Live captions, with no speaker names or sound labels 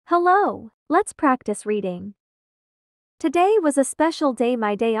Hello, let's practice reading. Today was a special day,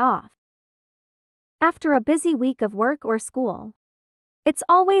 my day off. After a busy week of work or school, it's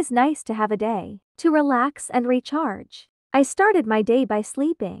always nice to have a day to relax and recharge. I started my day by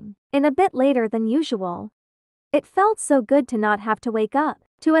sleeping in a bit later than usual. It felt so good to not have to wake up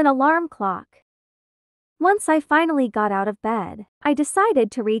to an alarm clock. Once I finally got out of bed, I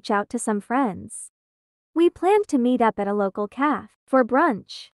decided to reach out to some friends. We planned to meet up at a local cafe for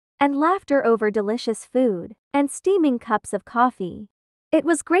brunch and laughter over delicious food and steaming cups of coffee. It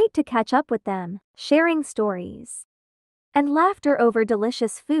was great to catch up with them, sharing stories and laughter over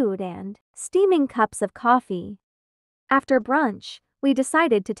delicious food and steaming cups of coffee. After brunch, we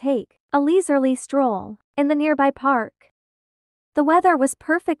decided to take a leisurely stroll in the nearby park. The weather was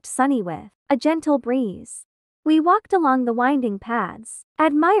perfect, sunny with a gentle breeze. We walked along the winding paths,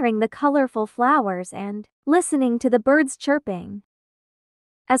 admiring the colorful flowers and listening to the birds chirping.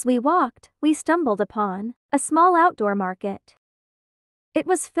 As we walked, we stumbled upon a small outdoor market. It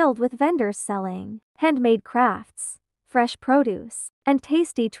was filled with vendors selling handmade crafts, fresh produce, and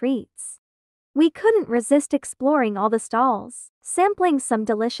tasty treats. We couldn't resist exploring all the stalls, sampling some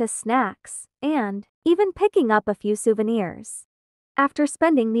delicious snacks, and even picking up a few souvenirs. After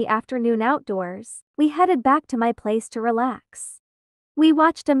spending the afternoon outdoors, we headed back to my place to relax. We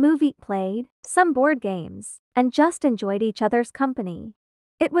watched a movie, played some board games, and just enjoyed each other's company.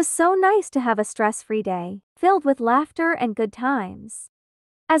 It was so nice to have a stress-free day, filled with laughter and good times.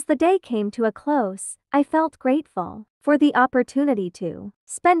 As the day came to a close, I felt grateful for the opportunity to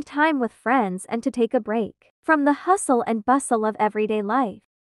spend time with friends and to take a break from the hustle and bustle of everyday life.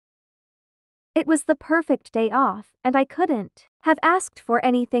 It was the perfect day off, and I couldn't have asked for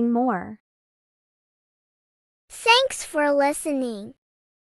anything more. Thanks for listening.